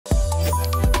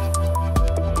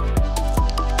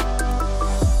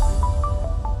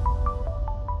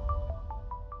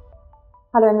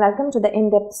Hello and welcome to the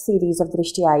in-depth series of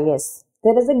Drishti IAS.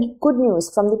 There is a good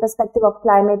news from the perspective of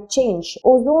climate change.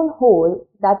 Ozone hole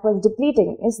that was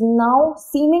depleting is now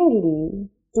seemingly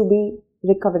to be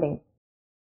recovering.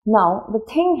 Now, the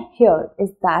thing here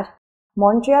is that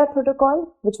Montreal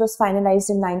Protocol, which was finalized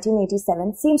in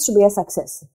 1987, seems to be a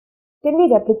success. Can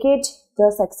we replicate the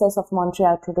success of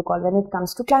Montreal Protocol when it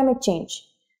comes to climate change?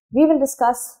 We will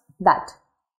discuss that.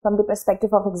 From the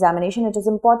perspective of examination, it is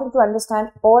important to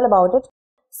understand all about it,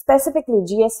 specifically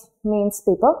GS Mains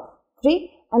paper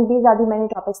 3, and these are the many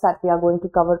topics that we are going to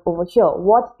cover over here.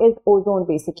 What is ozone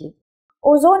basically?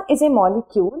 Ozone is a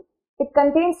molecule. It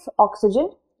contains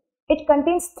oxygen. It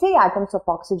contains 3 atoms of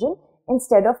oxygen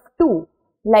instead of 2.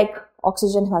 Like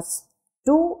oxygen has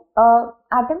 2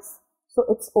 atoms, so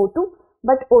it's O2,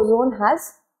 but ozone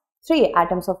has 3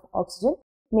 atoms of oxygen,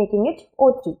 making it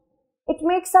O3. It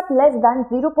makes up less than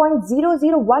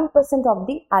 0.001% of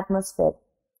the atmosphere.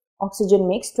 Oxygen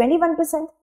makes 21%,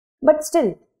 but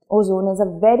still, ozone is a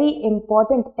very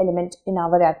important element in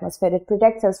our atmosphere. It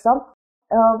protects us from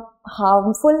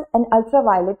harmful and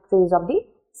ultraviolet rays of the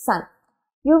sun.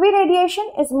 UV radiation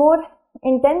is more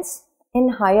intense in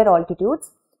higher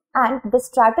altitudes, and the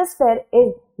stratosphere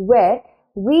is where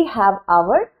we have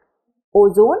our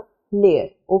ozone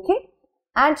layer, okay?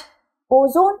 And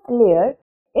ozone layer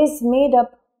is made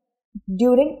up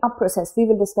during a process. We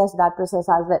will discuss that process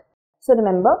as well. So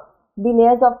remember, the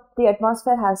layers of the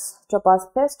atmosphere has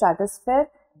troposphere, stratosphere,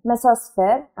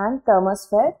 mesosphere and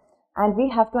thermosphere, and we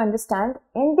have to understand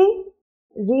in the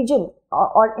region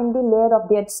or in the layer of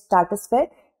the stratosphere,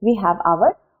 we have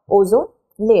our ozone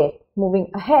layer. Moving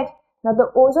ahead, now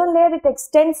the ozone layer, it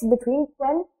extends between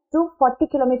 10 to 40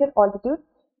 kilometer altitude,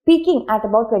 peaking at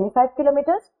about 25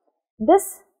 kilometers.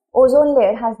 This ozone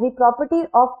layer has the property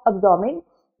of absorbing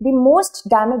the most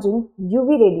damaging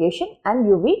UV radiation and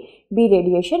UVB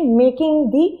radiation,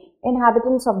 making the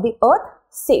inhabitants of the earth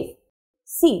safe.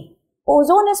 C.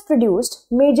 Ozone is produced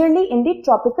majorly in the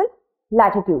tropical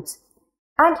latitudes,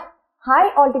 and high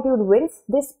altitude winds,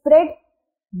 they spread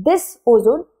this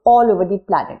ozone all over the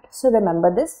planet. So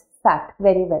remember this fact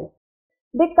very well.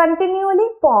 They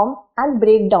continually form and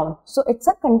break down. So it's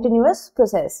a continuous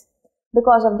process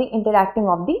because of the interacting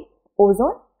of the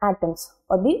ozone atoms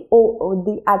or the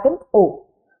atom O.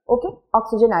 Okay,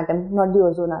 oxygen atom, not the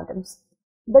ozone atoms.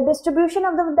 The distribution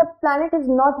of the planet is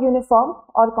not uniform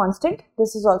or constant.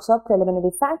 This is also a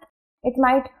preliminary fact. It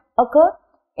might occur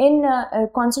in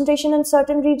concentration in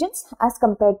certain regions as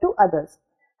compared to others.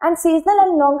 And seasonal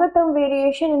and longer term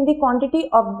variation in the quantity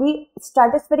of the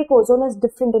stratospheric ozone is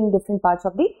different in different parts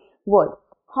of the world.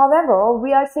 However,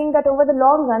 we are seeing that over the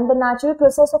long run, the natural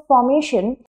process of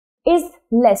formation is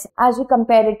less as we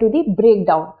compare it to the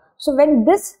breakdown. So when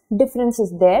this difference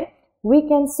is there, we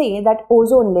can say that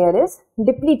ozone layer is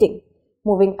depleting.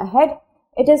 Moving ahead,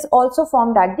 it is also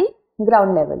formed at the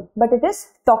ground level, but it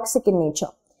is toxic in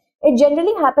nature. It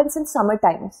generally happens in summer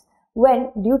times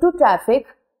when, due to traffic,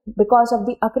 because of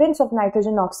the occurrence of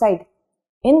nitrogen oxide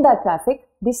in the traffic,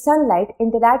 the sunlight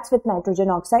interacts with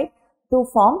nitrogen oxide to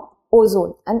form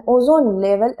ozone, and ozone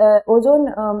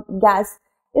gas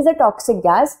is a toxic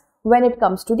gas when it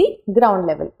comes to the ground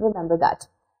level. Remember that.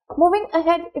 Moving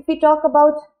ahead, if we talk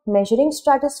about measuring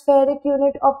stratospheric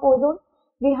unit of ozone,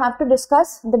 we have to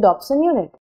discuss the Dobson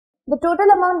unit. The total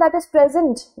amount that is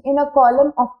present in a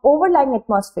column of overlying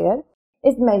atmosphere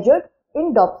is measured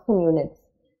in Dobson units.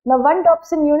 Now, 1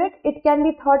 Dobson unit, it can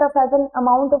be thought of as an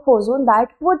amount of ozone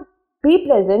that would be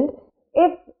present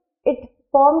if it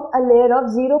formed a layer of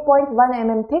 0.1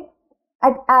 mm thick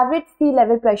at average sea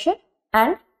level pressure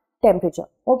and temperature.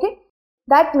 Okay,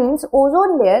 that means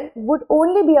ozone layer would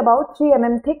only be about 3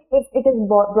 mm thick if it is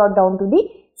brought down to the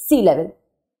sea level.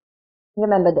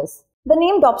 Remember this. The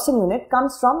name Dobson unit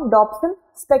comes from Dobson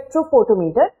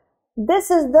spectrophotometer. This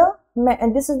is the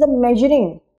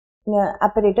measuring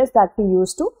apparatus that we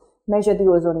use to measure the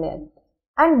ozone layer.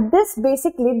 And this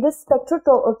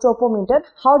spectrophotometer,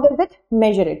 how does it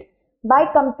measure it? By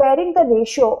comparing the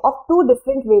ratio of 2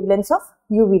 different wavelengths of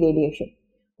UV radiation.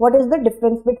 What is the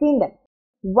difference between them?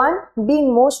 One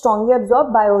being more strongly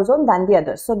absorbed by ozone than the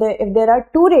other. So if there are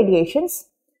 2 radiations,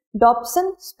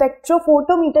 Dobson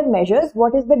spectrophotometer measures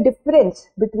what is the difference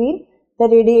between the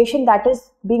radiation that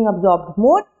is being absorbed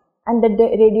more and the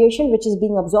radiation which is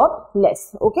being absorbed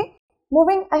less. Okay.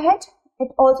 Moving ahead,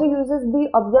 it also uses the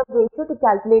observed ratio to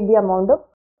calculate the amount of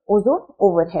ozone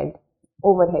overhead.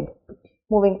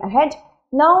 Moving ahead.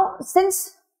 Now,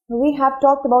 since we have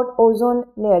talked about ozone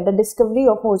layer, the discovery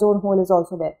of ozone hole is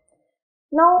also there.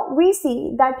 Now, we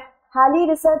see that Halley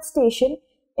Research Station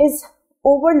is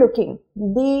overlooking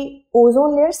the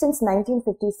ozone layer since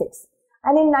 1956.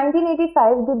 And in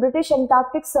 1985, the British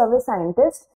Antarctic Survey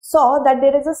scientists saw that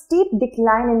there is a steep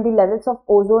decline in the levels of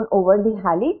ozone over the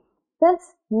Halley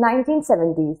since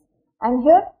 1970s. And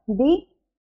here the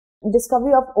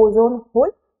discovery of ozone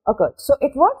hole occurred. So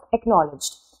it was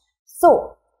acknowledged.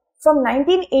 So from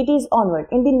 1980s onward,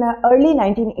 in the early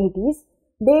 1980s,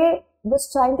 the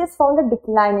scientists found a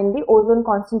decline in the ozone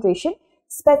concentration,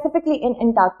 specifically in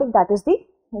Antarctic, that is the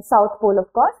South Pole,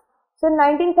 of course. So in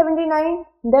 1979,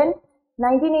 then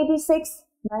 1986,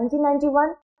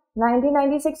 1991,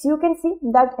 1996, you can see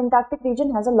that Antarctic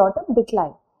region has a lot of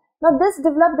decline. Now this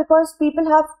developed because people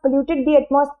have polluted the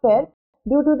atmosphere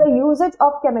due to the usage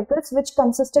of chemicals which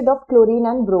consisted of chlorine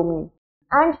and bromine.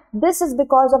 And this is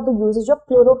because of the usage of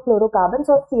chlorofluorocarbons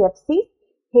or CFC,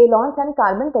 halons and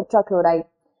carbon tetrachloride.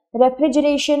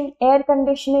 Refrigeration, air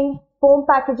conditioning, foam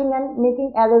packaging and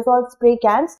making aerosol spray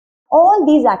cans, all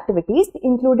these activities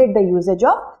included the usage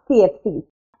of CFCs.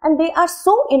 And they are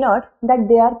so inert that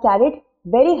they are carried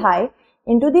very high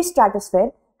into the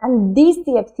stratosphere, and these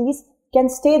CFCs can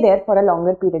stay there for a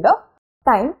longer period of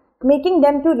time, making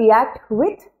them to react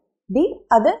with the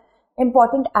other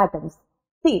important atoms.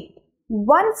 See,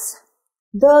 once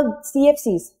the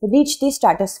CFCs reach the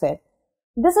stratosphere,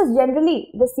 this is generally,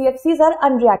 the CFCs are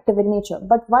unreactive in nature,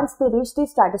 but once they reach the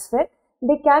stratosphere,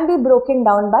 they can be broken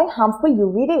down by harmful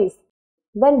UV rays.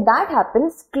 When that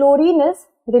happens, chlorine is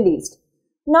released.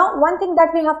 Now, one thing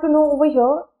that we have to know over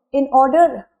here, in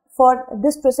order for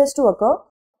this process to occur,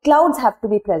 clouds have to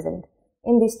be present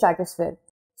in the stratosphere,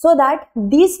 so that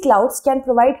these clouds can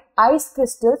provide ice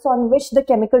crystals on which the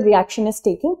chemical reaction is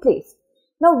taking place.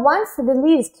 Now, once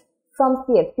released from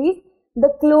CFCs, the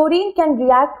chlorine can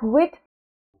react with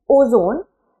ozone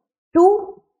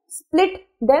to split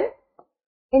them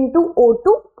into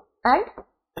O2 and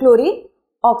chlorine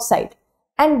oxide.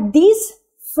 And these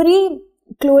free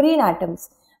chlorine atoms,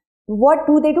 what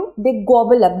do? They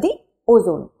gobble up the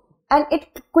ozone, and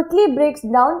it quickly breaks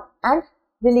down and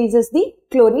releases the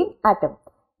chlorine atom.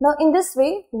 Now, in this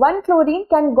way, one chlorine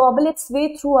can gobble its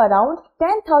way through around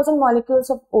 10,000 molecules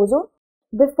of ozone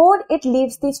before it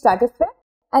leaves the stratosphere,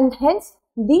 and hence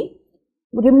the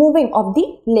removing of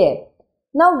the layer.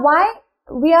 Now, why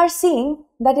we are seeing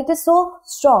that it is so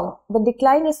strong, the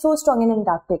decline is so strong in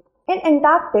Antarctic. In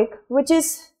Antarctic, which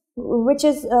is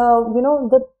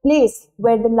the place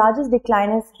where the largest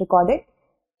decline is recorded,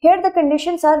 here the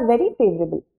conditions are very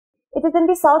favorable. It is in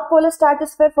the South Polar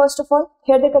stratosphere, first of all.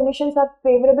 Here the conditions are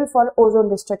favorable for ozone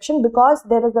destruction because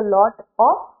there is a lot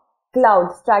of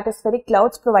clouds, stratospheric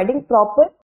clouds, providing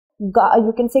proper,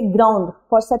 you can say, ground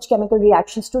for such chemical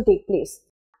reactions to take place.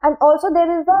 And also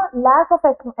there is a lack of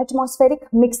atmospheric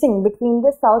mixing between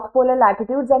the South Polar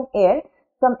latitudes and air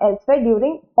from elsewhere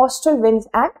during austral winds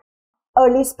and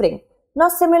early spring. Now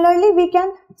similarly, we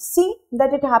can see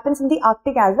that it happens in the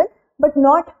Arctic as well, but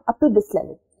not up to this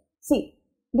level. See,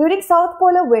 during South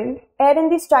Polar wind, air in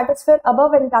the stratosphere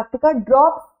above Antarctica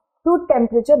drops to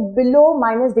temperature below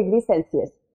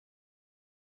 -°C.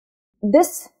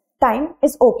 This time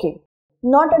is okay.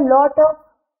 Not a lot of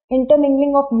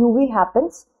intermingling of UV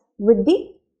happens with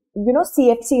the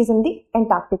CFCs in the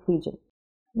Antarctic region.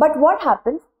 But what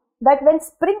happens that when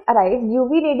spring arrives,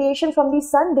 UV radiation from the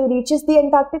sun, they reaches the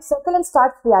Antarctic Circle and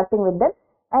starts reacting with them,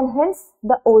 and hence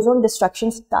the ozone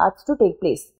destruction starts to take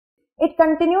place. It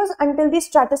continues until the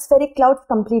stratospheric clouds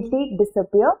completely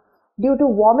disappear due to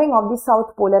warming of the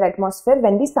South Polar atmosphere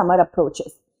when the summer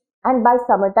approaches. And by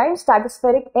summertime,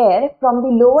 stratospheric air from the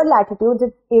lower latitudes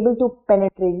is able to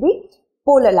penetrate the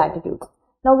polar latitudes.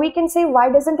 Now we can say, why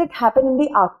doesn't it happen in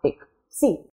the Arctic?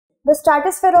 See, the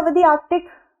stratosphere over the Arctic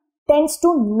tends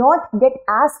to not get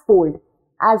as cold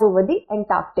as over the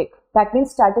Antarctic. That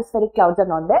means stratospheric clouds are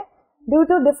not there. Due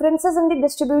to differences in the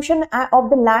distribution of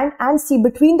the land and sea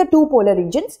between the two polar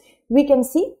regions, we can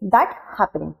see that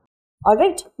happening.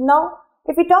 Alright, now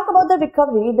if we talk about the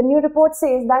recovery, the new report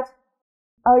says that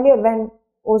earlier when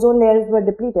ozone layers were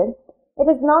depleted, it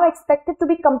is now expected to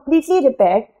be completely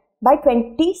repaired by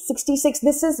 2066.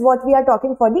 This is what we are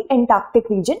talking for the Antarctic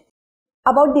region.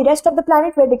 About the rest of the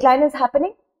planet where decline is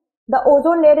happening, the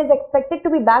ozone layer is expected to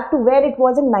be back to where it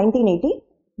was in 1980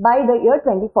 by the year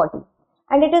 2040.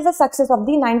 And it is a success of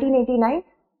the 1989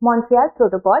 Montreal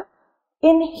Protocol.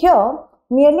 In here,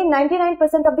 nearly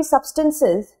 99% of the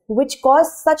substances which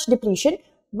cause such depletion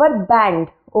were banned.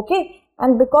 Okay,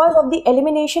 and because of the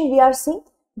elimination, we are seeing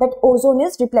that ozone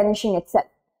is replenishing itself.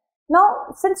 Now,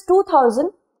 since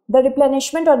 2000, the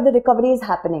replenishment or the recovery is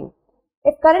happening.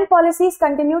 If current policies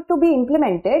continue to be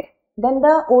implemented, then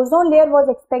the ozone layer was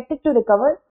expected to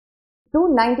recover to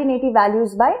 1980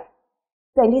 values by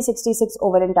 2066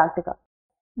 over Antarctica.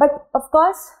 But of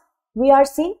course, we are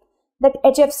seeing that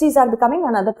HFCs are becoming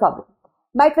another problem.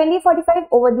 By 2045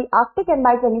 over the Arctic and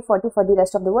by 2040 for the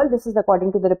rest of the world. This is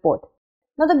according to the report.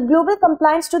 Now, the global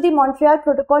compliance to the Montreal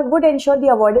Protocol would ensure the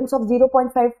avoidance of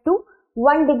 0.5 to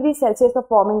 1 degree Celsius of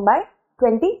warming by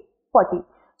 2040.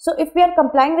 So, if we are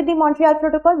complying with the Montreal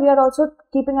Protocol, we are also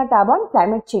keeping a tab on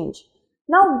climate change.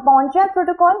 Now, Montreal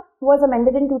Protocol was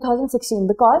amended in 2016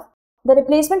 because the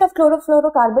replacement of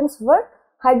chlorofluorocarbons were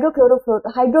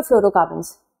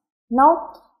hydrofluorocarbons.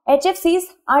 Now, HFCs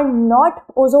are not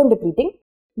ozone depleting,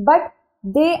 but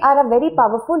they are a very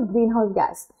powerful greenhouse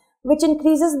gas, which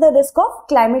increases the risk of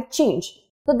climate change.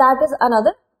 So that is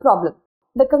another problem.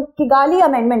 The Kigali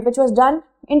Amendment, which was done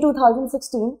in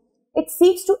 2016, it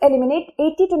seeks to eliminate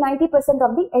 80 to 90%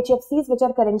 of the HFCs which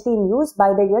are currently in use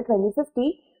by the year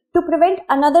 2050 to prevent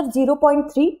another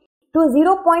 0.3 to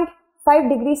 0.5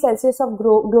 degrees Celsius of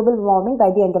global warming by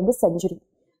the end of the century.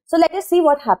 So let us see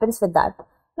what happens with that.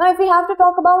 Now, if we have to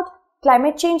talk about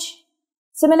climate change,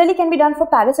 similarly can be done for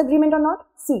Paris Agreement or not?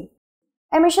 See,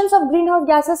 emissions of greenhouse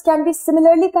gases can be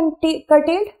similarly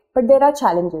curtailed, but there are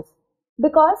challenges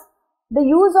because the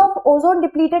use of ozone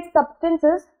depleted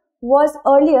substances was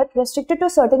earlier restricted to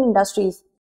certain industries,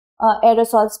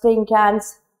 aerosol spraying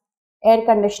cans, air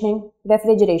conditioning,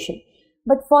 refrigeration.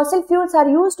 But fossil fuels are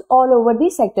used all over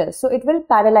these sectors, so it will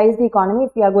paralyze the economy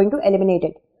if we are going to eliminate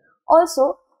it.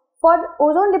 Also, for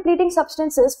ozone depleting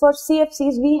substances, for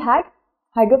CFCs, we had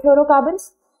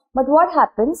hydrofluorocarbons. But what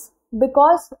happens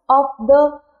because of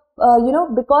the,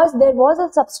 because there was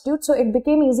a substitute, so it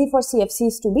became easy for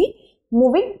CFCs to be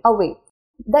moving away.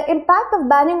 The impact of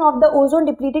banning of the ozone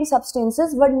depleting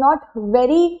substances were not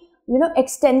very,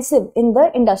 extensive in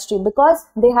the industry because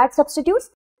they had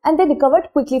substitutes and they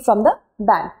recovered quickly from the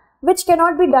ban, which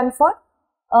cannot be done for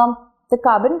the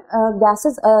carbon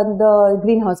gases, the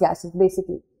greenhouse gases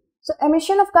basically. So,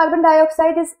 emission of carbon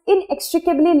dioxide is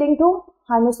inextricably linked to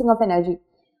harnessing of energy.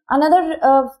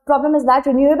 Another problem is that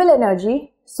renewable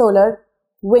energy, solar,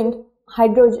 wind,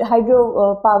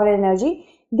 hydro power energy,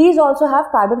 these also have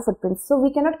carbon footprints. So,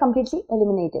 we cannot completely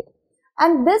eliminate it.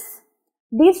 And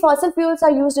these fossil fuels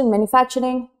are used in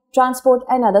manufacturing, transport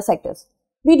and other sectors.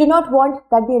 We do not want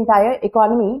that the entire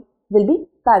economy will be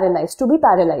paralyzed,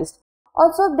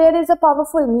 Also, there is a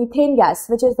powerful methane gas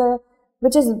which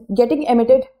is getting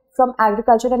emitted from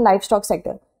agriculture and livestock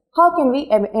sector. How can we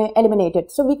eliminate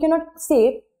it? So we cannot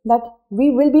say that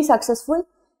we will be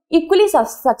equally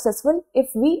successful if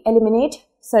we eliminate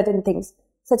certain things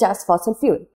such as fossil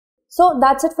fuel. So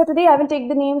that's it for today. I will take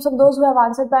the names of those who have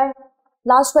answered by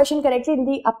last question correctly in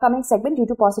the upcoming segment due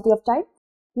to paucity of time.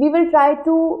 We will try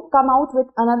to come out with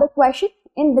another question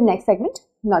in the next segment,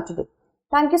 not today.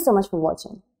 Thank you so much for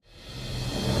watching.